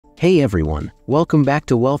Hey everyone, welcome back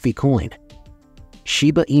to Wealthy Coin.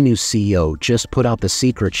 Shiba Inu CEO just put out the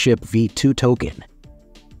secret Shib v2 token.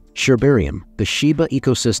 Shibarium, the Shiba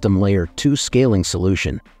ecosystem layer 2 scaling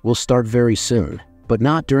solution, will start very soon, but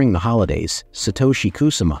not during the holidays, Satoshi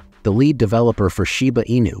Kusama, the lead developer for Shiba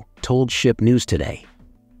Inu, told Shib News today.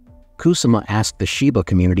 Kusama asked the Shiba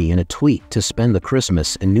community in a tweet to spend the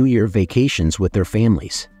Christmas and New Year vacations with their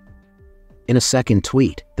families. In a second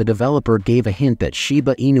tweet, the developer gave a hint that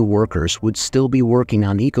Shiba Inu workers would still be working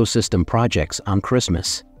on ecosystem projects on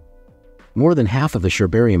Christmas. More than half of the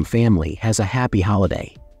Shibarium family has a happy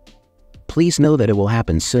holiday. Please know that it will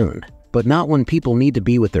happen soon, but not when people need to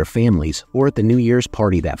be with their families or at the New Year's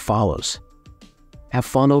party that follows. Have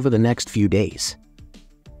fun over the next few days.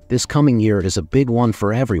 This coming year is a big one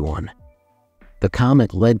for everyone. The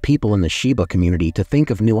comment led people in the Shiba community to think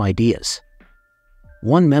of new ideas.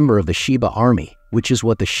 One member of the Shiba Army, which is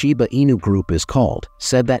what the Shiba Inu group is called,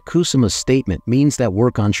 said that Kusama's statement means that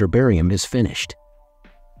work on Shibarium is finished.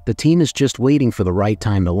 The team is just waiting for the right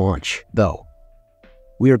time to launch, though.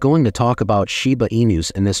 We are going to talk about Shiba Inus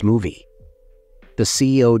in this movie. The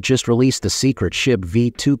CEO just released the secret Shib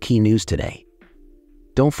v2 key news today.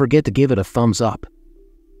 Don't forget to give it a thumbs up.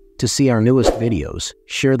 To see our newest videos,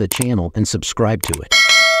 share the channel and subscribe to it.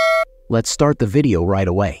 Let's start the video right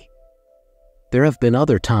away. There have been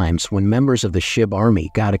other times when members of the Shib army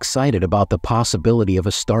got excited about the possibility of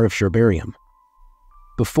a start of Shibarium.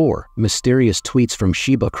 Before, mysterious tweets from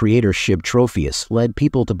Shiba creator Shib Trophius led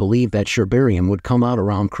people to believe that Shibarium would come out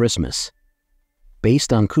around Christmas.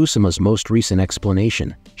 Based on Kusama's most recent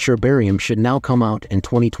explanation, Shibarium should now come out in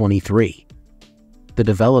 2023. The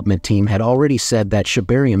development team had already said that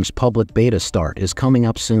Shibarium's public beta start is coming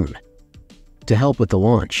up soon. To help with the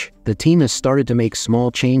launch, the team has started to make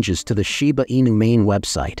small changes to the Shiba Inu main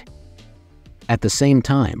website. At the same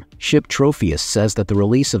time, Shib Trophius says that the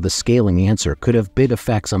release of the scaling answer could have big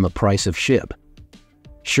effects on the price of Shib.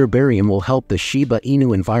 Shibarium will help the Shiba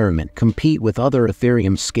Inu environment compete with other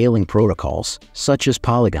Ethereum scaling protocols, such as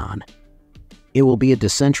Polygon. It will be a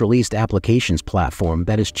decentralized applications platform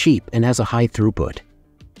that is cheap and has a high throughput.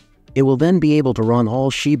 It will then be able to run all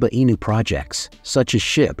Shiba Inu projects, such as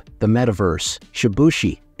Shib, the Metaverse,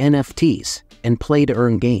 Shibushi, NFTs, and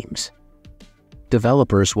play-to-earn games.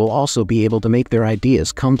 Developers will also be able to make their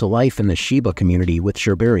ideas come to life in the Shiba community with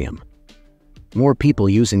Shibarium. More people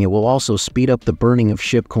using it will also speed up the burning of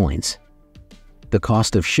Shib coins. The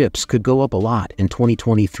cost of Shibs could go up a lot in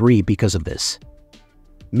 2023 because of this.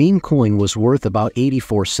 Meme coin was worth about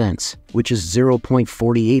 84 cents, which is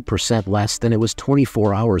 0.48% less than it was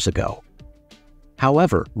 24 hours ago.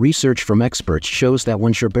 However, research from experts shows that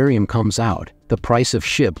when Shibarium comes out, the price of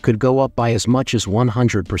Shib could go up by as much as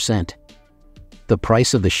 100%. The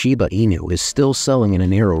price of the Shiba Inu is still selling in a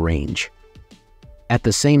narrow range. At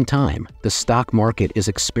the same time, the stock market is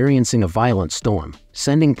experiencing a violent storm,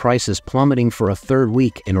 sending prices plummeting for a third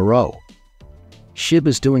week in a row. Shib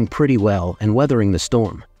is doing pretty well and weathering the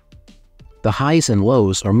storm. The highs and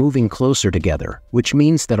lows are moving closer together, which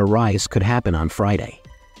means that a rise could happen on Friday.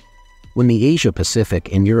 When the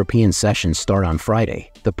Asia-Pacific and European sessions start on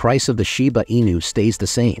Friday, the price of the Shiba Inu stays the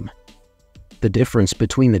same. The difference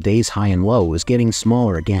between the day's high and low is getting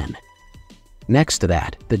smaller again. Next to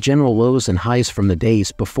that, the general lows and highs from the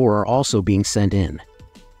days before are also being sent in.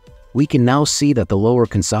 We can now see that the lower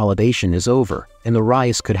consolidation is over, and the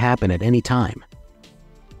rise could happen at any time.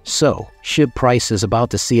 So, Shib price is about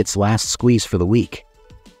to see its last squeeze for the week.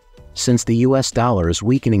 Since the US dollar is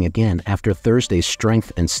weakening again after Thursday's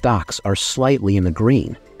strength and stocks are slightly in the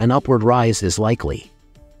green, an upward rise is likely.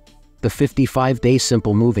 The 55-day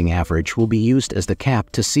simple moving average will be used as the cap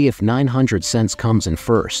to see if 900 cents comes in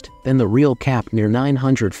first, then the real cap near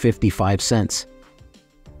 955 cents.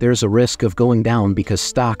 There's a risk of going down because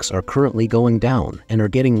stocks are currently going down and are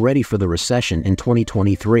getting ready for the recession in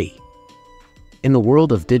 2023. In the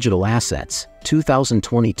world of digital assets,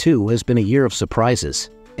 2022 has been a year of surprises,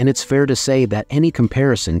 and it's fair to say that any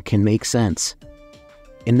comparison can make sense.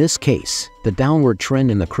 In this case, the downward trend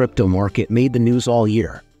in the crypto market made the news all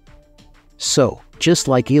year. So, just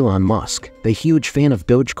like Elon Musk, the huge fan of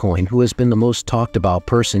Dogecoin who has been the most talked about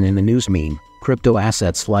person in the news meme, crypto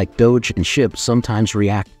assets like Doge and Shib sometimes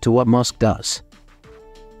react to what Musk does.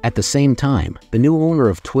 At the same time, the new owner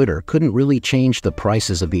of Twitter couldn't really change the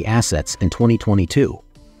prices of the assets in 2022.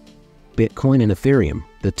 Bitcoin and Ethereum,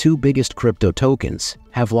 the two biggest crypto tokens,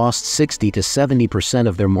 have lost 60 to 70%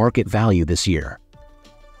 of their market value this year.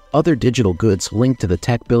 Other digital goods linked to the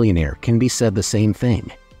tech billionaire can be said the same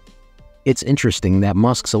thing. It's interesting that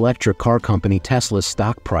Musk's electric car company Tesla's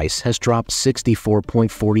stock price has dropped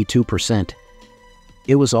 64.42%.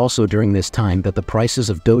 It was also during this time that the prices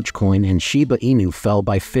of Dogecoin and Shiba Inu fell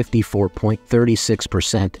by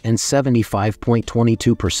 54.36% and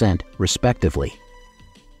 75.22%, respectively.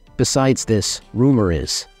 Besides this, rumor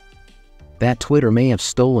is that Twitter may have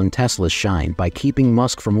stolen Tesla's shine by keeping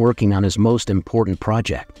Musk from working on his most important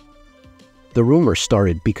project. The rumor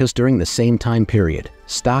started because during the same time period,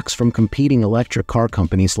 stocks from competing electric car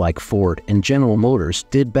companies like Ford and General Motors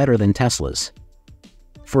did better than Tesla's.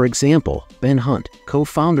 For example, Ben Hunt,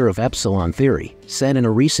 co-founder of Epsilon Theory, said in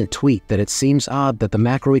a recent tweet that it seems odd that the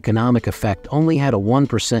macroeconomic effect only had a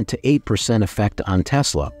 1% to 8% effect on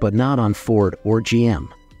Tesla but not on Ford or GM.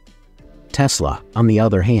 Tesla, on the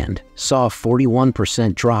other hand, saw a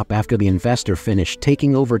 41% drop after the investor finished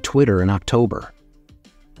taking over Twitter in October.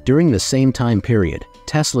 During the same time period,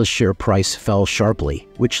 Tesla's share price fell sharply,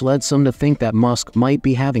 which led some to think that Musk might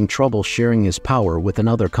be having trouble sharing his power with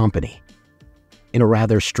another company. In a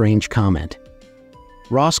rather strange comment,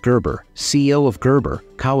 Ross Gerber, CEO of Gerber,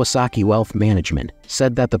 Kawasaki Wealth Management,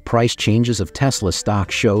 said that the price changes of Tesla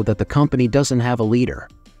stock show that the company doesn't have a leader.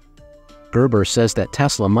 Gerber says that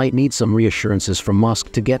Tesla might need some reassurances from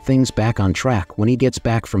Musk to get things back on track when he gets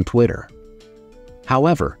back from Twitter.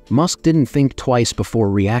 However, Musk didn't think twice before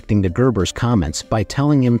reacting to Gerber's comments by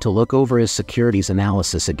telling him to look over his securities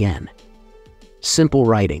analysis again. Simple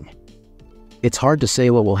writing. It's hard to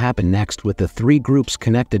say what will happen next with the three groups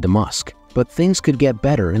connected to Musk, but things could get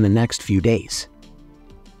better in the next few days.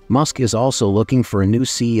 Musk is also looking for a new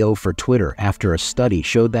CEO for Twitter after a study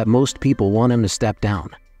showed that most people want him to step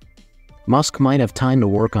down. Musk might have time to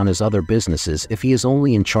work on his other businesses if he is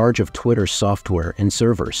only in charge of Twitter's software and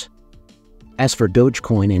servers. As for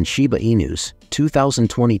Dogecoin and Shiba Inus,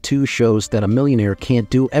 2022 shows that a millionaire can't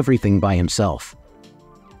do everything by himself.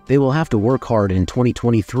 They will have to work hard in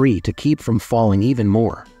 2023 to keep from falling even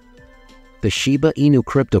more. The Shiba Inu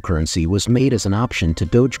cryptocurrency was made as an option to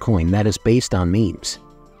Dogecoin that is based on memes.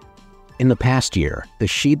 In the past year, the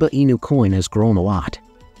Shiba Inu coin has grown a lot.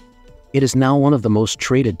 It is now one of the most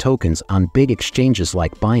traded tokens on big exchanges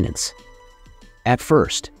like Binance. At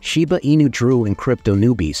first, Shiba Inu drew in crypto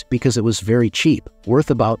newbies because it was very cheap, worth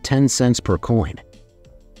about 10 cents per coin.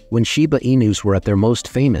 When Shiba Inus were at their most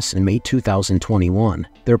famous in May 2021,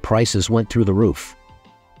 their prices went through the roof.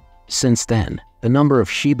 Since then, the number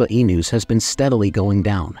of Shiba Inus has been steadily going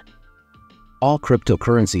down. All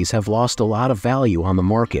cryptocurrencies have lost a lot of value on the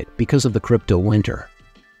market because of the crypto winter.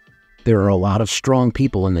 There are a lot of strong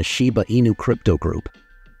people in the Shiba Inu crypto group.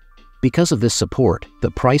 Because of this support,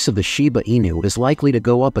 the price of the Shiba Inu is likely to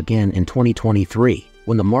go up again in 2023,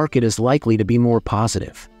 when the market is likely to be more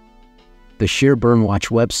positive. The Share Burn Watch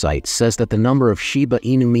website says that the number of Shiba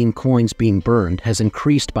Inu meme coins being burned has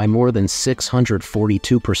increased by more than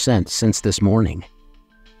 642% since this morning.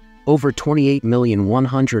 Over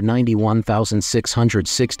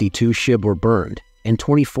 28,191,662 Shib were burned, and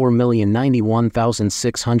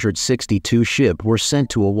 24,091,662 Shib were sent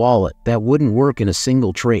to a wallet that wouldn't work in a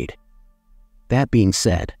single trade. That being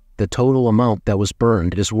said, the total amount that was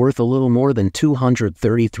burned is worth a little more than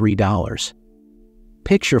 $233.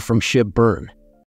 Picture from Shib Burn.